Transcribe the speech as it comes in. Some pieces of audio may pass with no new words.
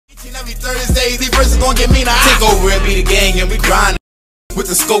Every Thursday, these verses gon' get me now. Take over and be the gang and we grindin'. With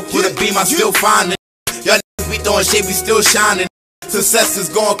the scope, with a beam, I still findin'. Y'all niggas be throwing shade, we still shining. Success is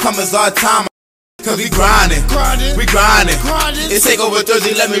gon' come as our time. Cause we grindin', we grindin'. It's Take Over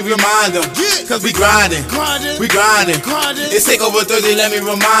Thursday, let me remind them. Cause we grindin', we grindin'. It's Take Over Thursday, let me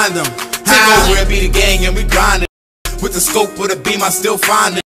remind them. Take over and be the gang and we grindin'. With the scope, with a beam, I still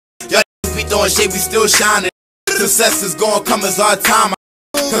findin'. Y'all niggas be throwing shade, we still shining. Success is gon' come as our time.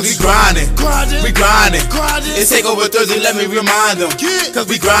 Cause we grindin', we grindin'. It's Take Over Thursday, let me remind them. Cause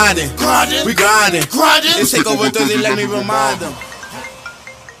we grindin', we grindin'. It's Take Over Thursday, let me remind them.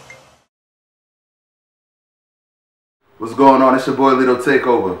 What's going on? It's your boy Lito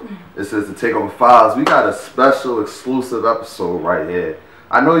Takeover. This is the Takeover Files. We got a special exclusive episode right here.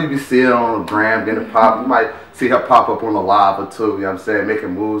 I know you be seeing it on the gram, getting it pop. You might see her pop up on the live or two, you know what I'm saying, making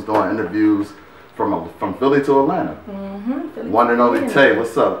moves, doing interviews from Philly to Atlanta. One and only Tay,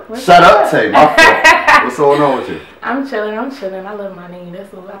 what's up? Shut up, Tay, my fault. What's going on with you? I'm chilling. I love my name.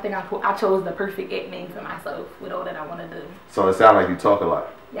 That's what I think I chose the perfect name for myself with all that I want to do. So it sounds like you talk a lot.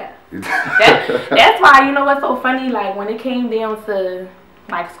 Yeah. That's why, you know what's so funny, like when it came down to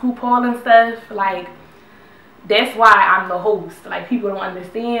like Scoop Hall and stuff, like that's why I'm the host. Like people don't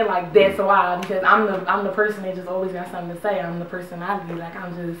understand, like that's why, because I'm the person that just always got something to say. I'm the personality, like I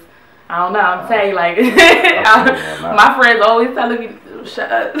don't know, I'm saying like my friends always telling me shut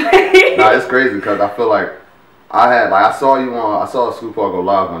up. Nah, it's crazy because I feel like I saw a Scoop Hall go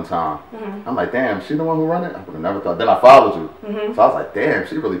live one time. I'm like, damn, she the one who run it? I would have never thought. Then I followed you. So I was like, damn,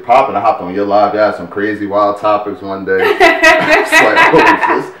 she really popping. I hopped on your live. You had some crazy wild topics one day. Like,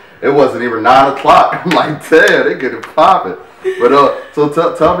 it wasn't even 9 o'clock. I'm like, damn, they get it popping. But so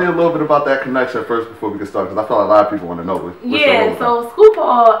tell me a little bit about that connection first before we get started, because I feel like a lot of people want to know. Yeah, so Scoop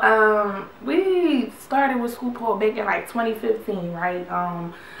Hall, we started with Scoop Hall back in like 2015, right?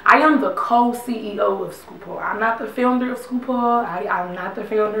 I am the co-CEO of Scoop Hall. I'm not the founder of Scoop Hall. I'm not the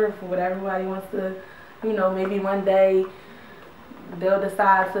founder of what everybody wants to, you know, maybe one day they'll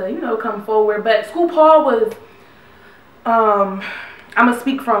decide to, you know, come forward. But Scoop Hall was, I'm going to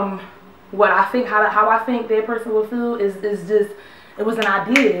speak from what I think, how I think that person will feel is just, it was an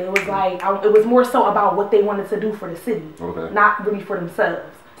idea. It was like, it was more so about what they wanted to do for the city, not really for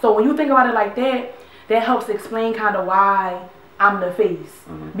themselves. So when you think about it like that, that helps explain kind of why I'm the face.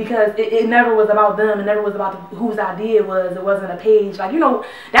 Because it never was about them. It never was about whose idea it was. It wasn't a page. Like, you know,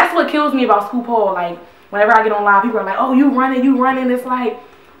 that's what kills me about Scoop Hall. Like, whenever I get on live, people are like, oh, you running. It's like,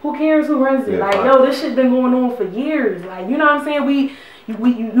 who cares who runs it? Like, yo, this shit been going on for years. Like, you know what I'm saying?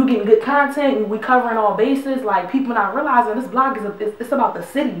 You getting good content. We covering all bases. Like, people not realizing this blog it's about the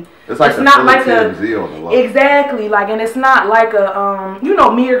city. It's like not like exactly. Like, and it's not like a you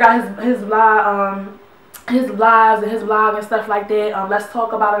know, Mir got his blog his lives and his blog and stuff like that. Let's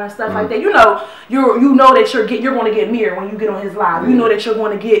talk about it and stuff like that. You know, you know that you're going to get Mir when you get on his live. You know that you're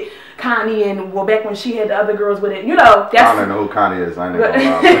going to get Connie and back when she had the other girls with it. You know, that's, I don't know who Connie is. I ain't gonna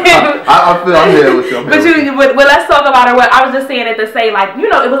lie. I'm here with you. But let's talk about it. I was just saying it to say, like, you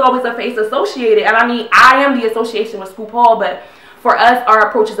know, it was always a face associated, and I mean, I am the association with Scoop Hall, but for us, our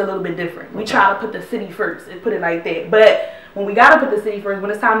approach is a little bit different. We try to put the city first and put it like that. But when we gotta put the city first, when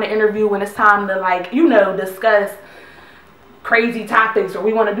it's time to interview, when it's time to, like, you know, discuss crazy topics, or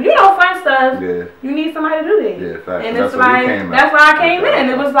we want to do, you know, fun stuff, you need somebody to do that. Yeah, fact. And it's like, that's why I came in.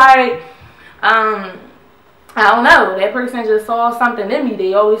 It was like, I don't know, that person just saw something in me.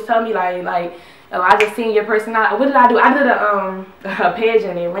 They always tell me like, oh, I just seen your personality. What did I do? I did a page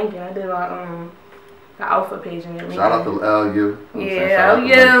in there, Lincoln. I did the Alpha page in there, Lincoln. Shout out to LU. Yeah,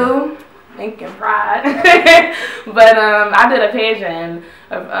 LU. Lincoln Pride. But I did a page and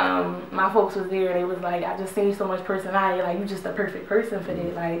my folks was there. They was like, I just seen so much personality. Like, you just the perfect person for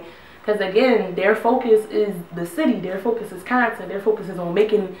that. Like, because again, their focus is the city. Their focus is content. Their focus is on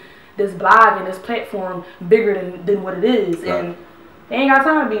making this blog and this platform bigger than what it is. And they ain't got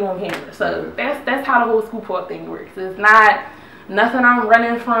time to be on camera. So that's how the whole Scoop Hall thing works. It's not nothing I'm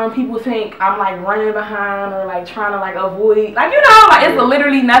running from. People think I'm like running behind or like trying to like avoid, like, you know, like it's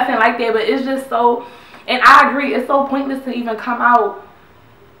literally nothing like that. But it's just so, and I agree, it's so pointless to even come out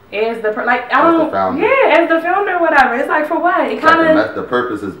as the like, I don't, as the founder or whatever. It's like, for what? It kind of, the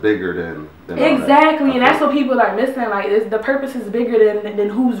purpose is bigger than exactly, and that's what people are missing. Like, the purpose is bigger than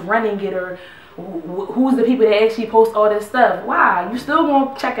who's running it or who's the people that actually post all this stuff. Why? You still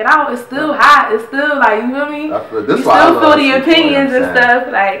won't check it out. It's still hot. It's still like, you know what I mean? You still feel the opinions and stuff.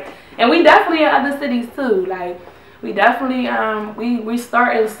 Like, and we definitely in other cities too. Like, We definitely we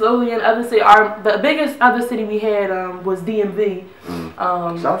started slowly in other city. The biggest other city we had was DMV.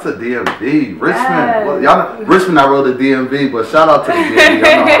 Shout out to DMV, Richmond. Yes. Well, y'all know, Richmond I wrote the DMV, but shout out to the DMV.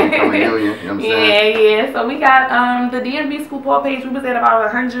 Y'all know how we come in union. You know what I'm saying? Yeah. So we got the DMV school ball page. We was at about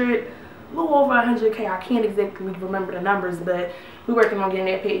 100, a little over 100K. I can't exactly remember the numbers, but we working on getting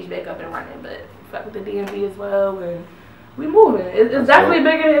that page back up and running. But fuck with the DMV as well, and we moving. It's definitely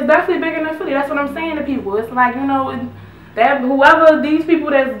bigger. It's definitely bigger than Philly. That's what I'm saying to people. It's like, you know, that whoever these people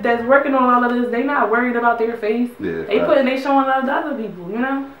that's working on all of this, they not worried about their face. Yeah, they showing love to other people. You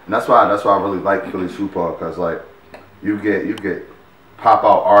know. And that's why I really like Philly Shoe Park, because like you get pop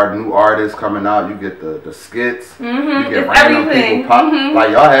out new artists coming out. You get the skits. You get random people pop.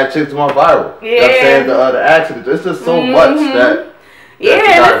 Like y'all had chicks going viral. Yeah. You know what I'm saying? The accident. It's just so much that you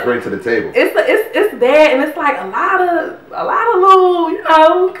guys bring to the table. It's that, and it's like a lot of little, you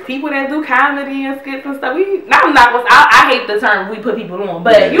know, people that do comedy and skits and stuff. I hate the term we put people on,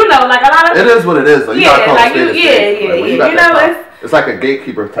 but you know, like a lot of it is what it is. Though. You gotta call it you know, it's like a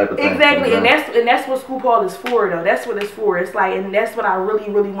gatekeeper type of thing. Exactly, and that's what Scoop Hall is for, though. That's what it's for. It's like, and that's what I really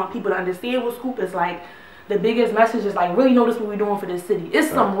want people to understand. What Scoop is like. The biggest message is like, really notice what we're doing for this city.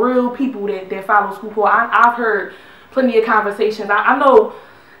 It's some real people that follow Scoop Hall. I've heard plenty of conversations. I know.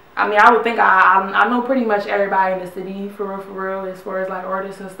 I mean, I would think I know pretty much everybody in the city for real, as far as like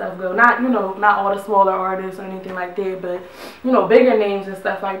artists and stuff go. Not, you know, not all the smaller artists or anything like that, but you know, bigger names and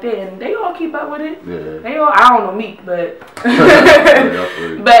stuff like that. And they all keep up with it. Yeah. They all. I don't know Meek, but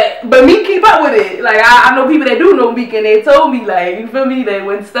but Meek keep up with it. Like I know people that do know Meek, and they told me, like, you feel me, that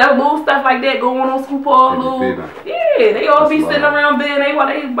when little stuff like that going on Scoop Hall, they all be sitting around bed. They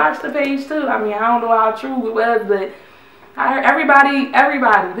watch the page too. I mean, I don't know how true it was, but I heard everybody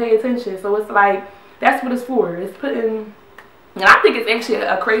pay attention. So it's like, that's what it's for. It's putting, and I think it's actually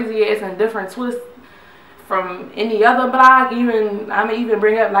a crazy ass and different twist from any other blog. I may even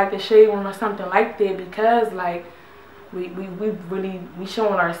bring up like the Shade Room or something like that, because like we really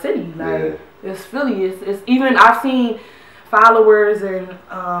showing our city. Like it's Philly. It's even, I've seen followers and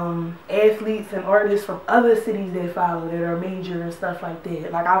athletes and artists from other cities that follow that are major and stuff like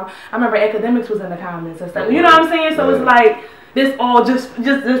that. Like I remember Academics was in the comments and stuff. You know what I'm saying? So it's like this all just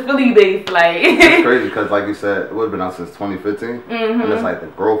Philly based. Like it's crazy because, like you said, it would have been out since 2015, and it's like the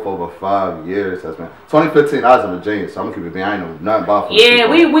growth over 5 years has been. 2015, I was in Virginia, so I'm gonna keep it. I ain't know nothing about. Yeah,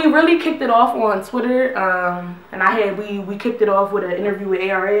 we really kicked it off on Twitter, and we kicked it off with an interview with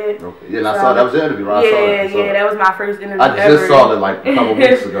ARED. Okay. Yeah, and I saw that was your interview. Right? Yeah, that was my first interview. I just saw it like a couple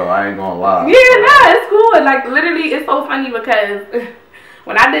weeks ago. I ain't gonna lie. Yeah, nah, it's cool. Like literally, it's so funny because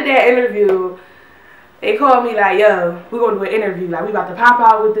when I did that interview, they called me like, yo, we're going to do an interview. Like, we about to pop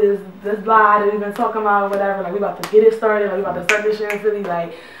out with this blog that we've been talking about or whatever. Like, we about to get it started. Like, we about to start this shit in Philly.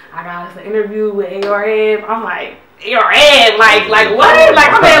 Like, I got us an interview with ARED. I'm like, ARED? Like what? Like,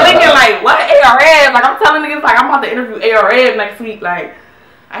 I'm at Lincoln, like, what? ARED? Like, I'm telling niggas, like, I'm about to interview ARED next week. Like,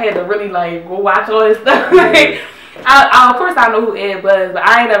 I had to really, like, go watch all this stuff. Like, of course I know who Ed was, but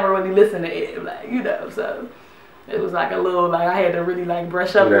I ain't never really listened to Ed. Like, you know, so it was like a little, like, I had to really like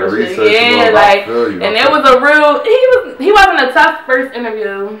brush up real shit. Yeah, like, and it was a real, he wasn't a tough first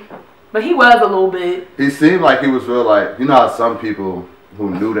interview, but he was a little bit. He seemed like he was real, like, you know how some people who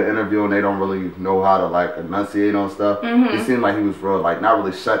knew the interview and they don't really know how to like enunciate on stuff. He seemed like he was real, like, not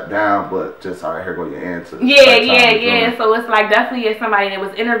really shut down, but just, all right, here go your answer. Yeah. So it's like, definitely as somebody that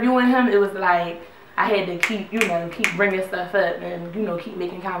was interviewing him, it was like I had to keep bringing stuff up and, you know, keep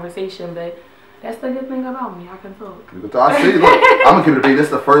making conversation, but that's the good thing about me. I can talk. I see. Look, I'm gonna keep it being. This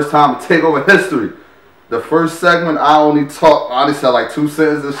is the first time to take over history. The first segment, I only said like 2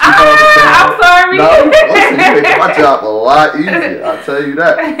 sentences. I'm sorry. No, listen, you make my job a lot easier. I'll tell you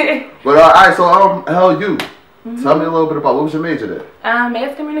that. But all right, so hell, you. Tell me a little bit about, what was your major there?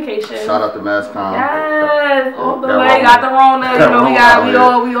 Mass communication. Shout out to Mass Comm. Yes, all the way. Got the Rona. You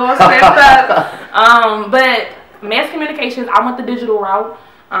know, we all stepped up. But mass communications, I went the digital route.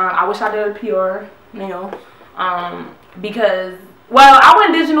 I wish I did PR, you know, because, well, I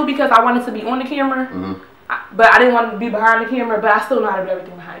went digital because I wanted to be on the camera, but I didn't want to be behind the camera, but I still know how to do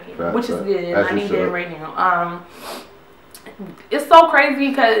everything behind the camera, which is good. I need that right now. It's so crazy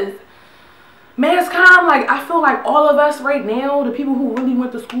because Mass Comm, like, I feel like all of us right now, the people who really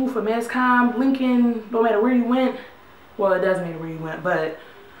went to school for Mass Comm, Lincoln, no matter where you went, well, it does matter where you went, but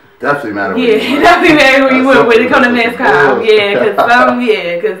definitely matter. Yeah, it definitely matter where you went when it comes to Mass Comm.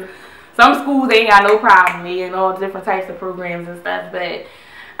 Yeah, because some schools ain't got no problem in all different types of programs and stuff. But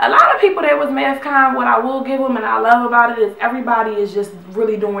a lot of people that was MassCon, what I will give them and I love about it is everybody is just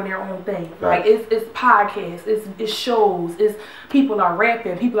really doing their own thing. Right. Like it's podcasts, it's shows, it's people are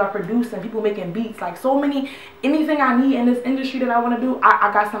rapping, people are producing, people making beats. Like so many, anything I need in this industry that I want to do,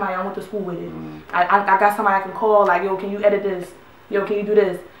 I got somebody I went to school with it. I got somebody I can call like, yo, can you edit this? Yo, can you do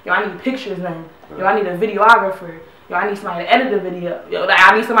this? Yo, I need pictures then. Yo, I need a videographer. Yo, I need somebody to edit the video. Yo, like,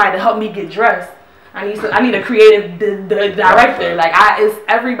 I need somebody to help me get dressed. I need a creative the director. Like it's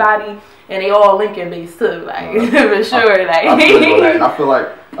everybody, and they all Lincoln based too. Like for sure. I feel like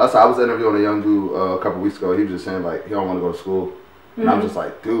I was interviewing a young dude a couple weeks ago. He was just saying like he don't want to go to school, and I'm just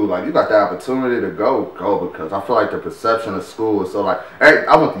like, dude, like you got the opportunity to go because I feel like the perception of school is so like. Hey,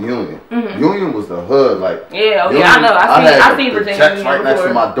 I went to Union. Union was the hood. Like Union, I know. I seen Virginia Union right next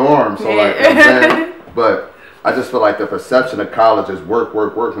to my dorm. So like, but. I just feel like the perception of college is work.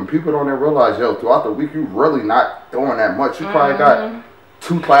 When people don't even realize, yo, throughout the week, you really not doing that much. You probably got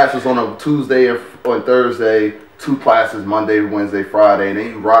 2 classes on a Tuesday and on Thursday, 2 classes Monday, Wednesday, Friday, and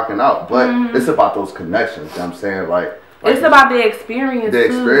then you rocking out. But it's about those connections, you know what I'm saying? Like it's about the experience,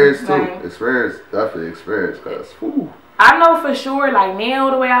 Experience, definitely experience, because, I know for sure, like,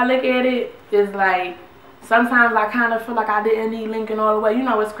 now the way I look at it is, like, sometimes I kind of feel like I didn't need Lincoln all the way. You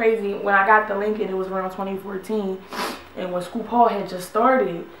know, it's crazy. When I got to Lincoln, it was around 2014. And when Scoop Hall had just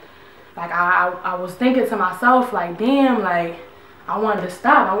started, like, I was thinking to myself, like, damn, like, I wanted to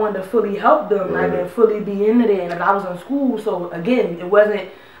stop. I wanted to fully help them, like, and fully be into it. And I was in school, so, again,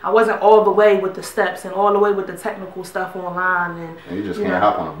 I wasn't all the way with the steps and all the way with the technical stuff online. And you just can't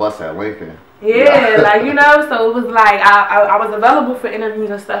hop on a bus at Lincoln. Yeah, like, you know, so it was like, I was available for interviews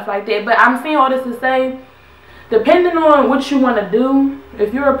and stuff like that. But I'm saying all this to say, depending on what you want to do,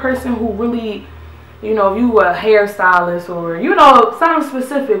 if you're a person who really, you know, if you a hairstylist or, you know, something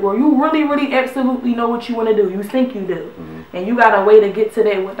specific, or you really, really absolutely know what you want to do, you think you do, and you got a way to get to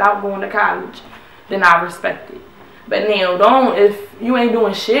that without going to college, then I respect it. But now, if you ain't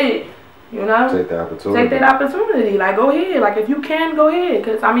doing shit, you know, take that opportunity. Take that opportunity. Like, go ahead. Like, if you can, go ahead.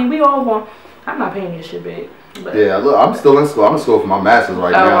 Because, I mean, we all want, I'm not paying this shit back. But. Yeah, look, I'm still in school. I'm in school for my master's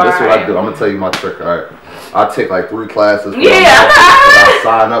right now. This is what I do. I'm going to tell you my trick. All right. I take like 3 classes. I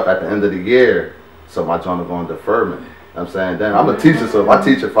sign up at the end of the year. So my joint is going to deferment. You know what I'm saying? Then I'm a teacher. So if I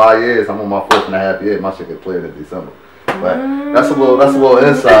teach at 5 years, I'm on my 4th and a half year. My shit get cleared in December. But that's a little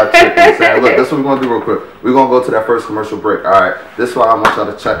inside trick. You know what I'm saying? Look, this is what we're going to do real quick. We're going to go to that first commercial break. All right. This is what I want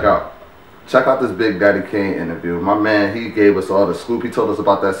y'all to check out. Check out this Big Daddy Kane interview. My man, he gave us all the scoop. He told us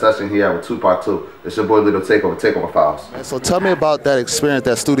about that session he had with Tupac too. It's your boy Little Takeover Files. So tell me about that experience,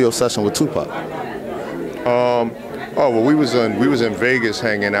 that studio session with Tupac. Well, we was in Vegas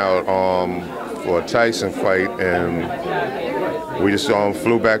hanging out for a Tyson fight, and we just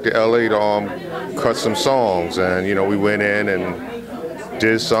flew back to LA to cut some songs, and you know we went in and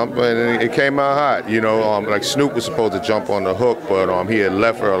did something, and it came out hot. You know, like Snoop was supposed to jump on the hook, but he had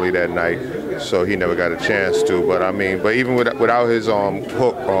left early that night, so he never got a chance to. But I mean, but even without his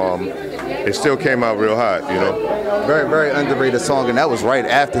hook, it still came out real hot. You know, very, very underrated song, and that was right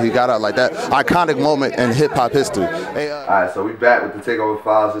after he got out, like that iconic moment in hip hop history. Hey, all right, so we back with the Takeover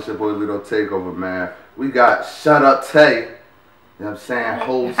Files. It's your boy Little Takeover, man. We got Shut Up Tay. You know what I'm saying?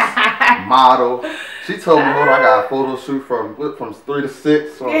 Host, model. She told me, hold on, I got a photo shoot from 3 to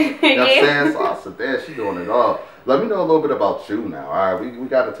 6. So, you know what I'm saying? So I said, damn, she doing it all. Let me know a little bit about you now. All right, we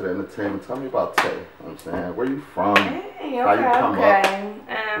got into the entertainment. Tell me about Tay. You know what I'm saying? Where you from? Hey, how you come up?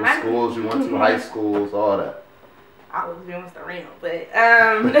 What schools you went to? High schools, all that. I was doing Mr. Real, but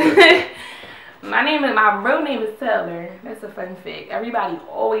my real name is Taylor. That's a fun fact. Everybody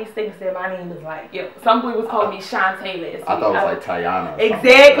always thinks that my name is like, yo, some people call me Shantae last. I thought it was like Tayana.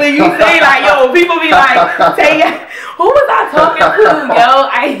 Exactly. You say like, yo, people be like, Tay, who was I talking to?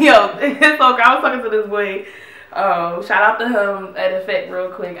 It's okay. I was talking to this boy. Shout out to him at Effect real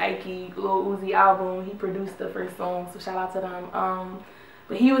quick. Ike, Lil Uzi album. He produced the first song, so shout out to them.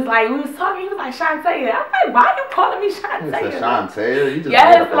 But he was like, we was talking, he was like, Shantae. I'm like, why are you calling me Shantae? It's Shantae? You just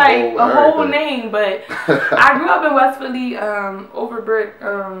it's like a whole name, but I grew up in West Philly, Overbrook.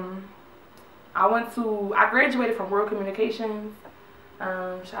 I graduated from World Communications.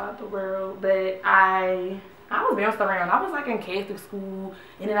 Shout out to World. But I was bounced around. I was like in Catholic school,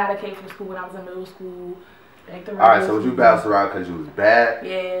 in and out of Catholic school when I was in middle school. Alright, so you bounced around because you was bad?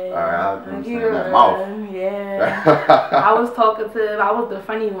 Yeah. Alright, I understand that mouth. Yeah. I was the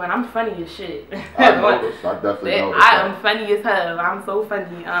funny one. I'm funny as shit. I noticed. I definitely noticed. I am funny as hell. I'm so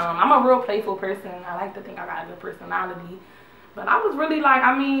funny. I'm a real playful person. I like to think I got a good personality. But I was really like,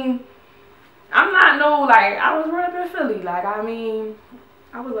 I mean, I'm not I was brought up in Philly. Like, I mean,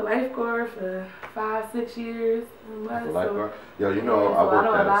 I was a lifeguard for 5-6 years. Lifeguard? Yo, you know, I worked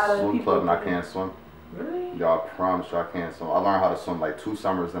at a swim club and I can't swim. Really? Y'all, I promise you I can't swim. I learned how to swim like 2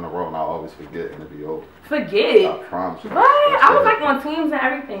 summers in a row and I always forget and it be over. Forget? I promise you. What? I was like on teams and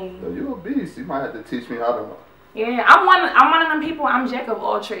everything. Yo, you a beast. You might have to teach me how to. Yeah, I'm one of them people. I'm jack of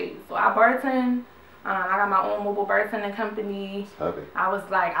all trades. So I bartend. I got my own mobile bartending company. Heavy. I was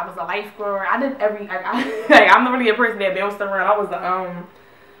a lifeguard. I did I'm not really a person that bounced around. I was a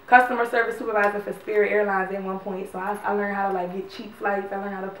customer service supervisor for Spirit Airlines at one point. So I learned how to like get cheap flights. I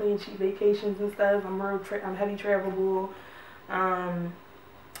learned how to plan cheap vacations and stuff. I'm heavy travelable.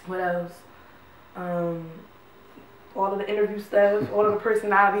 What else? All of the interview stuff, all of the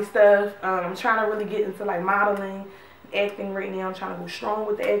personality stuff. I'm trying to really get into like modeling, acting right now. I'm trying to go strong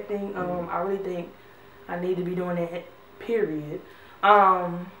with the acting. I really think I need to be doing that, period.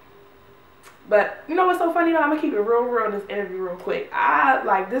 But you know what's so funny though? I'm gonna keep it real in this interview real quick. I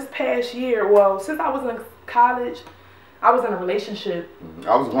like this past year, well, since I was in college, I was in a relationship.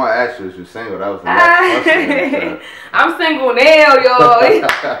 I was going to ask you if you're single. That was the next question. I'm single now, y'all.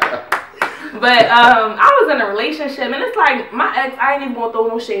 But I was in a relationship, and it's like my ex. I ain't even gonna throw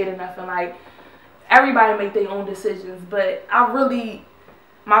no shade or nothing. Like everybody make their own decisions, but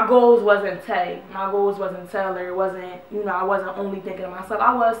my goals wasn't Tay. My goals wasn't Taylor. It wasn't, I wasn't only thinking of myself.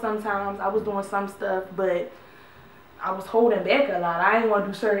 I was sometimes. I was doing some stuff, but I was holding back a lot. I ain't want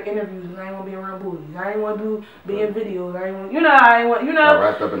to do certain interviews. I ain't want to be around booties. I ain't want to be in videos. I ain't want, Got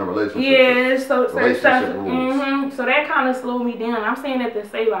wrapped up in a relationship. Yeah, so certain stuff. Rules. So that kind of slowed me down. I'm saying that to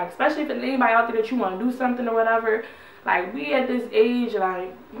say, like, especially if it's anybody out there that you want to do something or whatever, like, we at this age,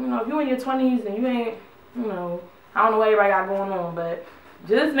 like, if you in your 20s and you ain't, I don't know what everybody got going on, but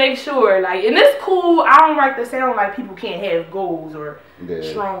just make sure, like, and it's cool. I don't like to sound like people can't have goals or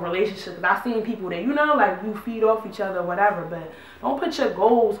strong relationships. I've seen people that, like, you feed off each other or whatever, but don't put your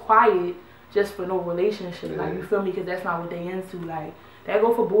goals quiet just for no relationship. Like, you feel me? Because that's not what they into. Like, that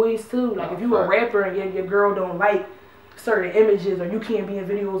go for boys too. Like, if you a rapper and your girl don't like certain images or you can't be in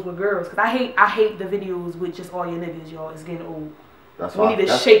videos with girls. Because I hate the videos with just all your niggas, y'all. It's getting old. We need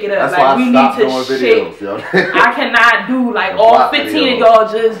to shake it up. Like, we need to shake. I cannot do like all 15 of y'all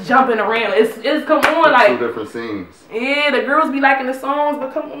just jumping around. It's come on, like 2 different scenes. Yeah, the girls be liking the songs,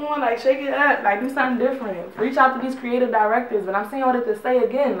 but come on, like shake it up, like do something different. Reach out to these creative directors. But I'm saying all that to say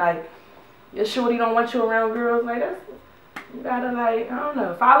again, like your shorty don't want you around girls like that. You gotta like, I don't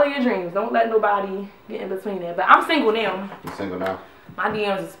know, follow your dreams. Don't let nobody get in between that. But I'm single now. You single now? My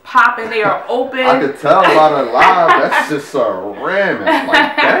DMs is popping. They are open. I could tell by the live. That's just a ramming.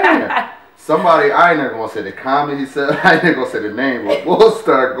 Like, damn. Somebody, I ain't never gonna say the comment he said. I ain't never gonna say the name, but we'll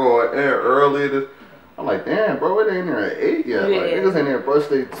start going in early. I'm like, damn, bro, it ain't there at 8 yet. Like, niggas ain't there brush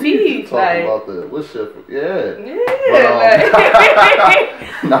their teeth. Talking about the, what shit? Yeah. But,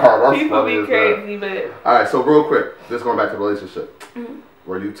 no, that's people be crazy, but. Alright, so real quick, just going back to the relationship.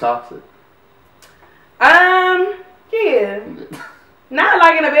 Were you toxic? Yeah. Not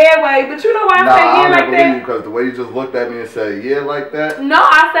like in a bad way, but you know why I'm saying yeah like that? Because the way you just looked at me and said yeah like that. No,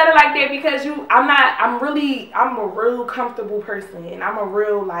 I said it like that because I'm a real comfortable person, and I'm a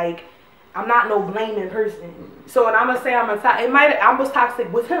real like, I'm not no blaming person. So when I'm gonna say I was toxic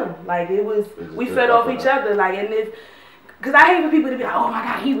with him. Like we fed off each other. Like, and because I hate for people to be like, oh my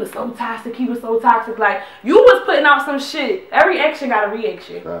God, he was so toxic. He was so toxic. Like, you was putting out some shit. Every action got a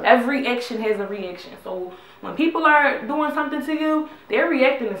reaction. Right. Every action has a reaction. So when people are doing something to you, they're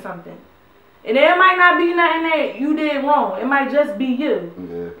reacting to something. And it might not be nothing that you did wrong. It might just be you.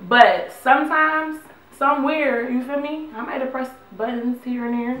 Yeah. But sometimes, somewhere, you feel me? I might have pressed buttons here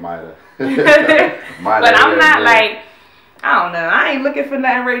and there. Might have. But I'm not like, I don't know. I ain't looking for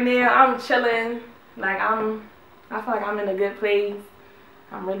nothing right now. I'm chilling. Like, I feel like I'm in a good place.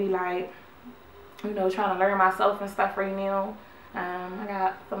 I'm really like, trying to learn myself and stuff right now. I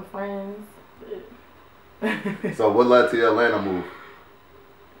got some friends. So what led to your Atlanta move?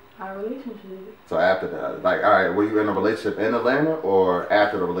 Our relationship. So after that, like, all right, were you in a relationship in Atlanta, or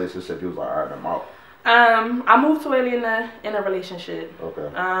after the relationship you was like, all right, I'm out? I moved to Atlanta in a relationship.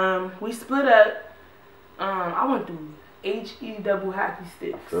 Okay. We split up. I went through HE double hockey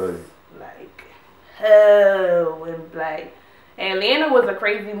sticks. Good. Like hell, and like Atlanta was a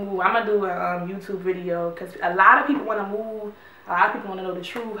crazy move. I'm gonna do a YouTube video because a lot of people want to move. A lot of people want to know the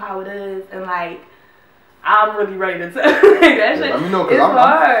truth, how it is, and like, I'm really ready to tell that shit. Let me know, because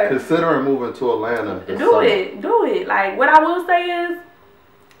I'm considering moving to Atlanta. Do it. Like, what I will say is,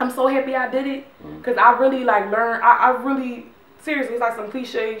 I'm so happy I did it, because I really like learned. I really seriously, it's like some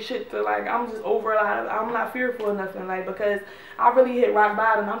cliche shit to like, I'm just over it. I'm not fearful or nothing, like, because I really hit rock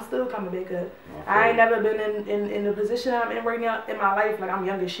bottom. I'm still coming back up. I ain't never been in the position I'm in right now in my life. Like, I'm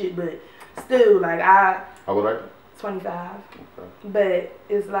young as shit, but still, like, How old are you? 25. Okay. But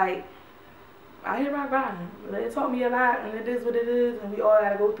it's like, I hit rock bottom. It taught me a lot, and it is what it is, and we all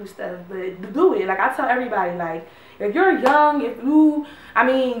gotta go through stuff. But do it. Like, I tell everybody, like, if you're young,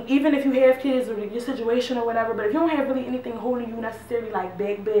 even if you have kids or your situation or whatever, but if you don't have really anything holding you necessarily, like,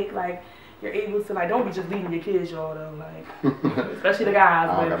 big, like, you're able to, like, don't be just leaving your kids, y'all, though, like, especially the guys.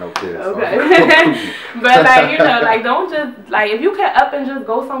 I don't got no kids. Okay. But, like, you know, like, don't just, like, if you can up and just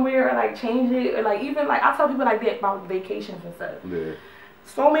go somewhere or, like, change it, or, like, even, like, I tell people like that about vacations and stuff. Yeah.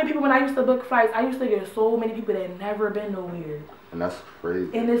 So many people, when I used to book flights, I used to get so many people that had never been nowhere. And that's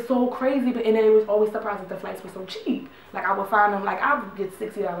crazy. And it's so crazy, but and then it was always surprised that the flights were so cheap. Like, I would find them, like, I would get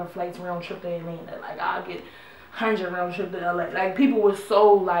 $60 flights round trip to Atlanta. Like, I'd get 100 round trip to LA. Like, people were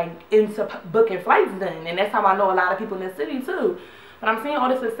so, like, into booking flights then. And that's how I know a lot of people in the city, too. But I'm saying all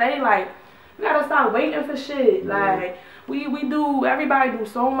this to say, like, you gotta stop waiting for shit. Like, everybody do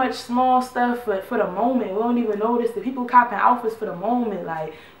so much small stuff for the moment. We don't even notice that people copping outfits for the moment.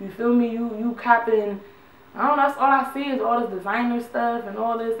 Like, you feel me? You copping, I don't know, that's all I see is all this designer stuff and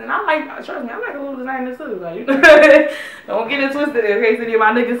all this. And I like, trust me, I like a little designer too. Like, don't get it twisted in case any of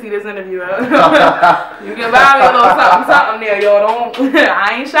my niggas see this interview. You can buy me a little something there, y'all.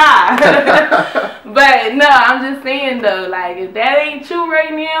 I ain't shy. But no, I'm just saying though, like, if that ain't you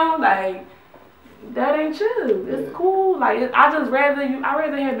right now, like, that ain't you. It's cool. Like, I'd rather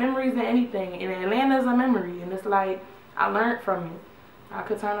have memories than anything. And Atlanta's a memory, and it's like, I learned from it. I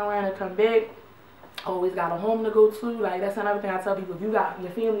could turn around and come back. Always got a home to go to. Like, that's another thing I tell people. If you got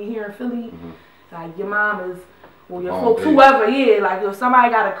your family here in Philly, like, your mama's, or your folks, whoever, like, if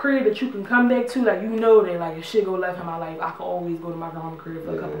somebody got a crib that you can come back to, like, you know that, like, if shit go left in my life, I could always go to my grandma's crib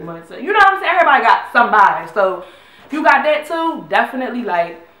for a couple months. So, you know what I'm saying? Everybody got somebody. So, if you got that too, definitely,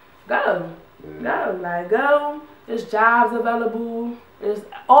 like, go. Go. There's jobs available. It's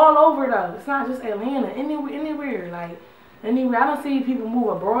all over though. It's not just Atlanta. Anywhere. Like, anywhere. I don't see people move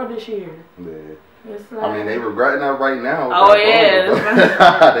abroad this year. Yeah. It's like, I mean, they regretting that right now. Oh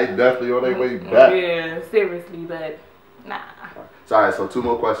yeah. They definitely on their way back. Yeah, seriously, but nah. Sorry, so 2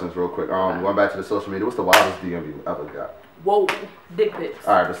 more questions real quick. Going back to the social media. What's the wildest DM you ever got? Whoa, dick pics.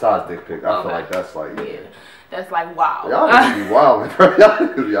 All right, besides dick pics, I feel like that's like that's like wow. Y'all just be wild.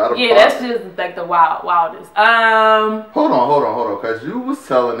 Yeah, that's just like the wildest. Hold on, cause you was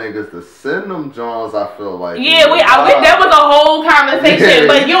telling niggas to send them Johns. I feel like that was a whole conversation,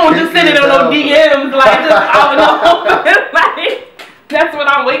 but you don't just send it on no DMs like just out of nowhere. Like, that's what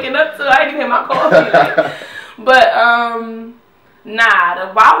I'm waking up to. I didn't even have my coffee. Like. But nah,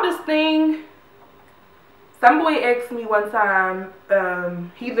 the wildest thing. Some boy asked me one time,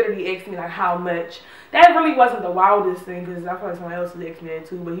 he literally asked me, like, how much. That really wasn't the wildest thing, because I feel like someone else was asking me that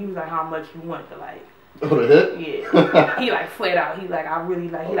too, but he was like, how much you want to, like. Oh, the hit? Yeah. He, like, flat out. He, like, I really,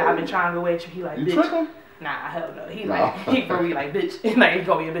 like, he, like, I've been trying to go at you. He, like, you bitch. Tricking? Nah, hell no. He, like, he for me, like, bitch. Like, he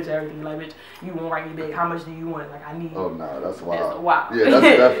called me a bitch and everything. Like, bitch, you won't write me back. How much do you want? Like, I need. Oh, nah, that's wild. That's wild. Yeah,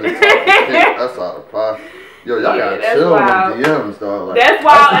 that's definitely tough. That's out of pocket. Yo, y'all gotta chill on the DMs, though. Like, that's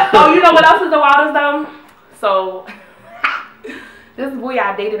wild. Oh, you know what else is the wildest, though? So, this boy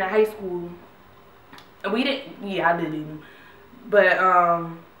I dated in high school, we didn't, I didn't even, but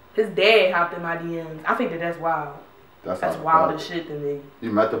his dad hopped in my DMs. I think that's wild. That's wild as shit to me. You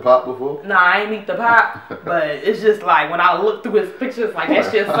met the pop before? Nah, I ain't meet the pop, but it's just like, when I look through his pictures, like,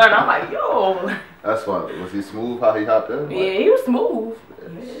 that's your son, I'm like, yo. That's funny. Was he smooth how he hopped in? Like, yeah, he was smooth.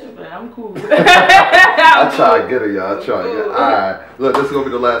 Yeah, but I'm cool. I try to get it, y'all. I try to get it. Alright, look, this is going to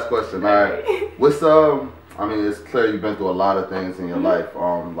be the last question. Alright, what's, I mean, it's clear you've been through a lot of things in your life, a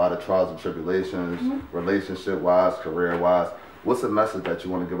lot of trials and tribulations, relationship-wise, career-wise. What's a message that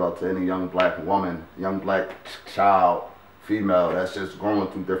you want to give out to any young black woman, young black child, female that's just going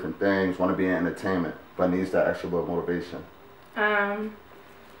through different things, want to be in entertainment, but needs that extra little motivation?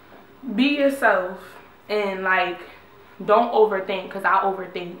 Be yourself and, like, don't overthink, because I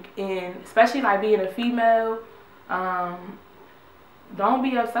overthink. And especially, like, being a female, don't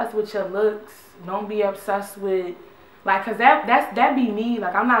be obsessed with your looks. Don't be obsessed with, like, cause that be me.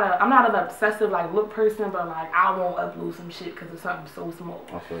 Like, I'm not an obsessive, like, look person, but, like, I won't upload some shit because it's something so small.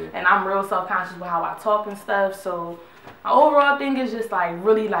 And I'm real self-conscious with how I talk and stuff. So my overall thing is just, like,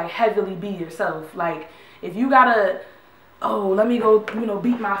 really, like, heavily be yourself. Like, if you gotta, oh, let me go, you know,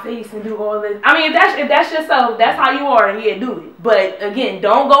 beat my face and do all this. I mean, if that's yourself, that's how you are, and yeah, do it. But again,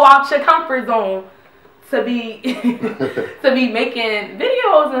 don't go out your comfort zone to be to be making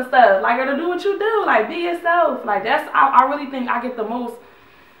videos and stuff, like, or to do what you do, like, be yourself. Like, that's, I really think I get the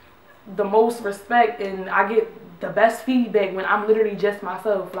most respect, and I get the best feedback when I'm literally just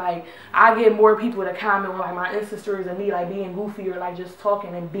myself. Like, I get more people to comment on, like, my Insta stories and me, like, being goofy or, like, just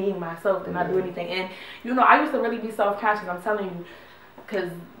talking and being myself than I do anything. And, you know, I used to really be self-conscious, I'm telling you,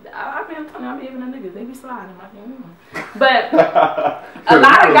 because I be even a niggas, they be sliding my thing. But a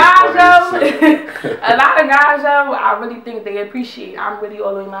lot of guys, yo, I really think they appreciate. I'm really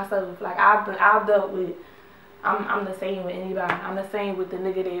all the way myself. Like, I've dealt with, I'm the same with anybody. I'm the same with the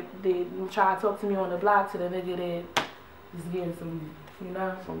nigga that try to talk to me on the block to the nigga that is getting some, you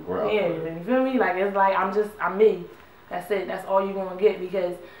know? Some growth. Yeah, you feel me? Like, it's like, I'm me. That's it. That's all you're gonna get,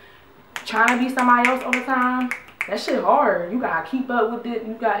 because trying to be somebody else all the time, that shit hard. You gotta keep up with it.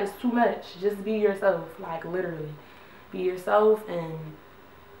 It's too much. Just be yourself. Like, literally. Be yourself and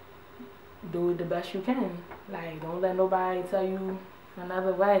do it the best you can. Like, don't let nobody tell you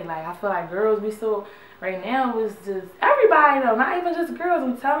another way. Like, I feel like girls be so, right now, it's just everybody though, not even just girls.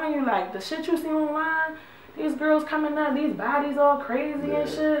 I'm telling you, like, the shit you see online, these girls coming up, these bodies all crazy and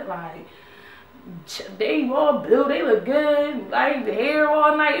shit, like, they all built, they look good, like, the hair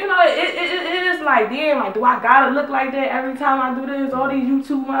all night, you know, it is like, damn, like, do I gotta look like that every time I do this? All these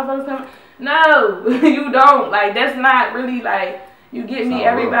YouTube motherfuckers coming, no, you don't, like, that's not really, like, you get me,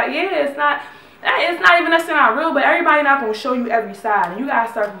 everybody, yeah, it's not even necessarily not real, but everybody not gonna show you every side, and you gotta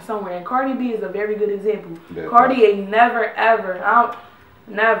start from somewhere, and Cardi B is a very good example. Yeah, Cardi ain't never, ever,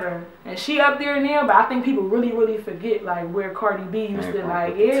 never, and she up there now, but I think people really forget, like, where Cardi B used to,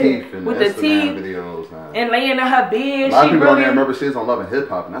 like, with the teeth videos, and laying in her bed. A lot of people don't even remember she was on Love and Hip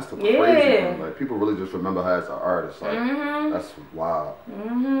Hop, and that's the crazy thing. Like, people really just remember her as an artist. Like, that's wild.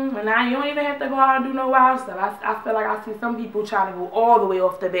 And now you don't even have to go out and do no wild stuff. I feel like I see some people trying to go all the way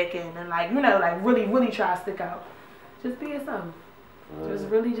off the back end and, like, you know, like, really try to stick out. Just be yourself. Just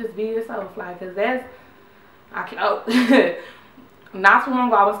really just be yourself, like, cause that's not too long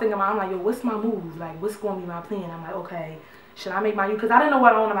ago, I was thinking about, I'm like, yo, what's my move? Like, what's going to be my plan? I'm like, okay, should I make my, because I didn't know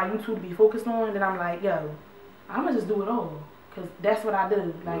what I wanted my YouTube to be focused on. Then I'm like, yo, I'm going to just do it all. Because that's what I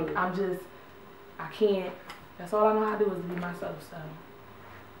do. Like, I can't, that's all I know how to do is be myself. So,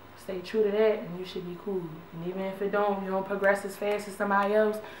 stay true to that and you should be cool. And even if you don't progress as fast as somebody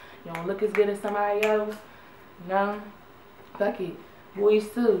else, you don't look as good as somebody else, you know, fuck it. Boys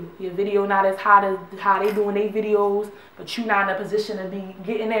too, your video not as hot as how they doing their videos, but you not in a position to be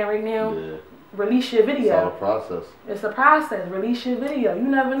getting there right now. Yeah. Release your video. It's all a process. It's a process. Release your video. You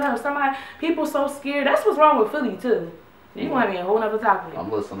never know. People so scared. That's what's wrong with Philly too. You want to be a whole nother topic. I'm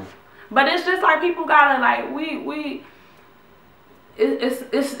listening. But it's just like people gotta, like,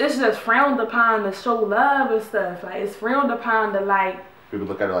 it's just frowned upon to show love and stuff. Like, it's frowned upon to, like, people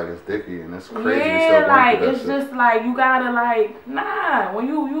look at it like it's dicky and it's crazy. Yeah, like, it's just like, you gotta, like, nah, when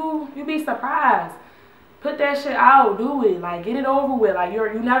you be surprised. Put that shit out, do it, like, get it over with. Like,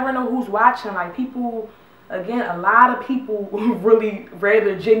 you never know who's watching. Like, people, again, a lot of people really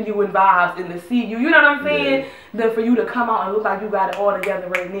rather genuine vibes than to see you, you know what I'm saying, than for you to come out and look like you got it all together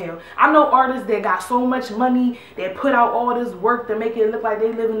right now. I know artists that got so much money, that put out all this work to make it look like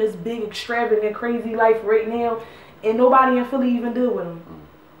they living this big, extravagant, crazy life right now, and nobody in Philly even deal with them.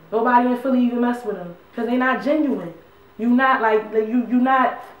 Nobody in Philly even mess with them. Because they not genuine. You not, like, you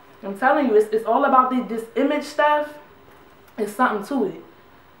not, I'm telling you, it's all about this image stuff. It's something to it.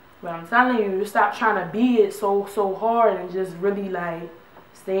 But I'm telling you, you stop trying to be it so hard and just really, like,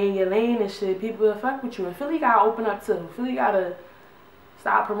 stay in your lane and shit. People will fuck with you. And Philly gotta open up too. Philly gotta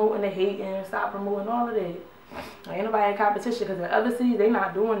stop promoting the hate and stop promoting all of that. Like, ain't nobody in competition, because in other cities, they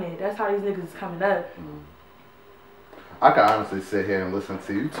not doing it. That's how these niggas is coming up. I can honestly sit here and listen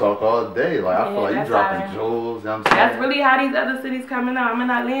to you talk all day. Like, I feel like you dropping jewels, you know what I'm saying? That's really how these other cities coming up. I'm in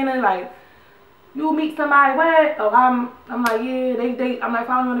Atlanta, like, you meet somebody, what? Oh, I'm like, yeah, they I'm like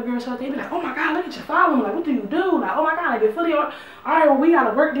following on the girl show. They be like, oh my God, look at your following. Like, what do you do? Like, oh my God, like, in Philly, all right, well, we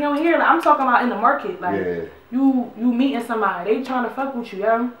gotta work down here. Like, I'm talking about in the market. Like, you meeting somebody, they trying to fuck with you,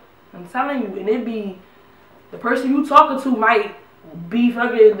 yo. I'm telling you, and it be, the person you talking to might be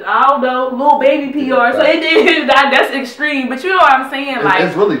fucking, I don't know, little baby PR. So that's extreme, but you know what I'm saying? Like,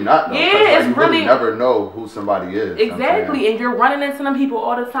 it's really not though. Yeah, like, it's you really never know who somebody is. Exactly, and you're running into them people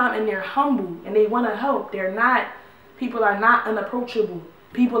all the time, and they're humble and they want to help. They're not. People are not unapproachable.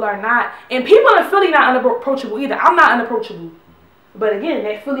 People are not, and people in Philly not unapproachable either. I'm not unapproachable, but again,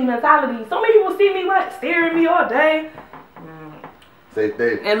 that Philly mentality. So many people see me staring at me all day.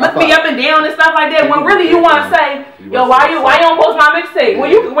 And look me up and down and stuff like that. When really you want to say, yo, why you don't post my mixtape? When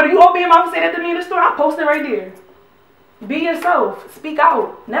you open your mouth and say that to me in the store, I'll post it right there. Be yourself. Speak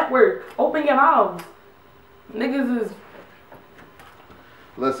out. Network. Open your mouths. Niggas is.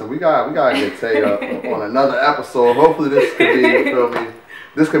 Listen, we gotta get Tay up on another episode. Hopefully this could be, you feel me?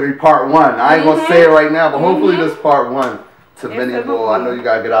 This could be part 1. I ain't gonna say it right now, but hopefully this part 1 to many more. I know you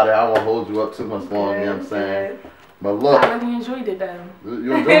gotta get out of there. I won't hold you up too much long, you know what I'm saying? But look. I really enjoyed it though.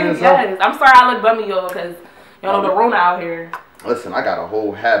 You enjoyed it? Yes. I'm sorry I look bummy, y'all, because y'all know the Rona out here. Listen, I got a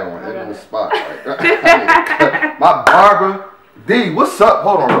whole hat on in the spot. Like, my barber, D, what's up?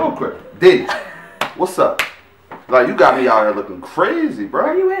 Hold on real quick. D, what's up? Like, you got me out here looking crazy, bro.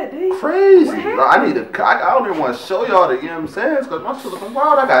 Where you at, D? Crazy. Like, I need to, I don't even want to show y'all the, you know what I'm saying? Because my shit looking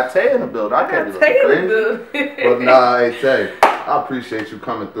wild. I got Tay in the building. I can't be looking crazy. But nah, hey, Tay, I appreciate you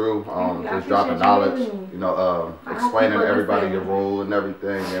coming through, just dropping knowledge, you know, explaining to everybody your role and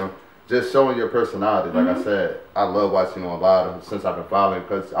everything, you know. Just showing your personality. Like I said, I love watching you on live since I've been following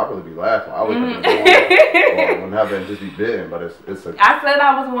because I really be laughing. I would whenever and just be bidding, but it's a. I said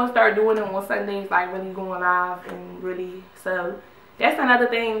I was going to start doing it on Sundays, like really going live and really. So that's another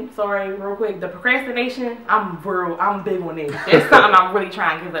thing. Sorry, real quick. The procrastination, I'm big on it. It's something I'm really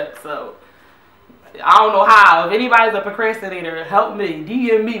trying to give up. So I don't know how. If anybody's a procrastinator, help me.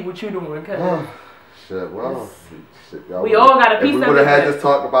 DM me what you doing. Cause shit, well. We all got a piece of it. If we would have had this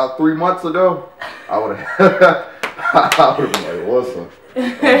talk about 3 months ago, I would have been like, what's up?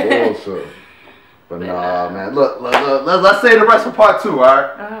 Bullshit. But nah, man. Look, let's say the rest of part 2, all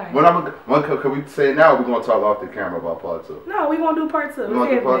right? When can we say it now, or we going to talk off the camera about part 2? No, we going to do part 2. We going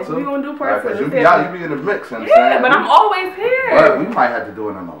to do part 2? We going to do part 2. Because you be in the mix, you know what I'm saying? Yeah, but I'm always here. But we might have to do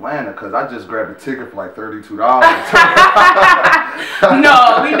it in Atlanta, because I just grabbed a ticket for like $32.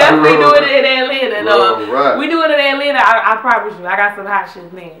 No, we definitely do it in Atlanta. No, right. We do it in Atlanta. I promise you. I got some hot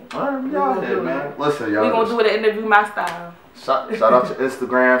shit, man. All right, we out here, man. Listen, y'all. We gonna do it and interview my style. Shout out to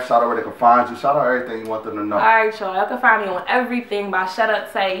Instagram. Shout out where they can find you. Shout out everything you want them to know. Alright, y'all. Y'all can find me on everything by Shut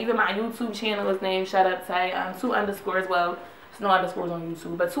Up Tay. Even my YouTube channel is named Shut Up Tay. 2 underscores. Well, there's no underscores on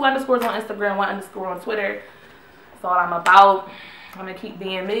YouTube, but 2 underscores on Instagram, 1 underscore on Twitter. That's all I'm about. I'm gonna keep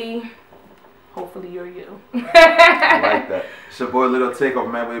being me. Hopefully you're you. I like that. It's your boy Little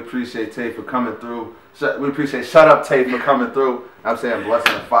Takeover, man. We appreciate Tay for coming through. We appreciate Shut Up Tay for coming through. I'm saying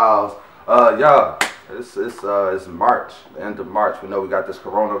blessing the files. Y'all, it's March, the end of March. We know we got this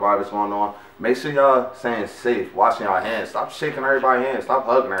coronavirus going on. Make sure y'all staying safe, washing y'all hands. Stop shaking everybody's hands. Stop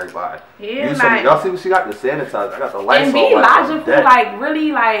hugging everybody. Yeah, like, y'all see what she got? The sanitizer. I got the lights on. And be logical, like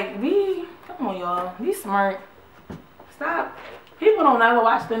really, like come on, y'all. Be smart. Stop. People don't ever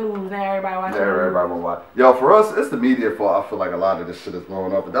watch the news. Now everybody watches the news. Everybody will watch. Yo, for us, it's the media fault. I feel like a lot of this shit is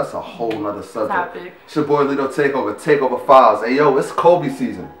blowing up, but that's a whole nother subject. Topic. It's your boy Lito Takeover Files. Hey, yo, it's Kobe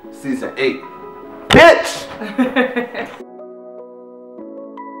season. Season 8. Bitch!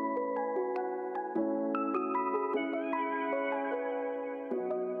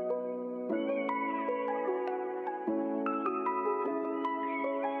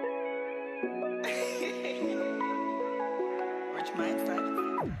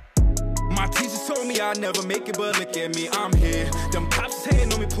 My teachers told me I'd never make it, but look at me, I'm here. Them pops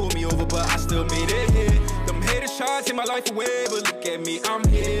hating on me, pull me over, but I still made it here. Them haters try to take my life away, but look at me, I'm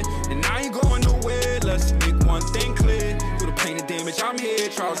here. And I ain't going nowhere, let's make one thing clear. Through the pain and damage, I'm here.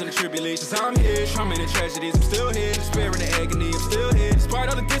 Trials and the tribulations, I'm here. Trauma and the tragedies, I'm still here. Despair and the agony, I'm still here. Despite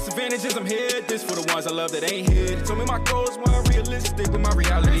all the disadvantages, I'm here. This for the ones I love that ain't here. They told me my goals weren't realistic, but my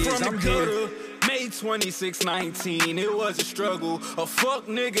reality is I'm here. May 26, 19, it was a struggle. A fuck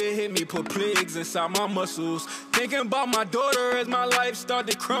nigga hit me, put plagues inside my muscles. Thinking about my daughter as my life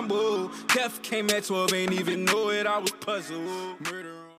started to crumble. Death came at 12, ain't even know it, I was puzzled. Murder.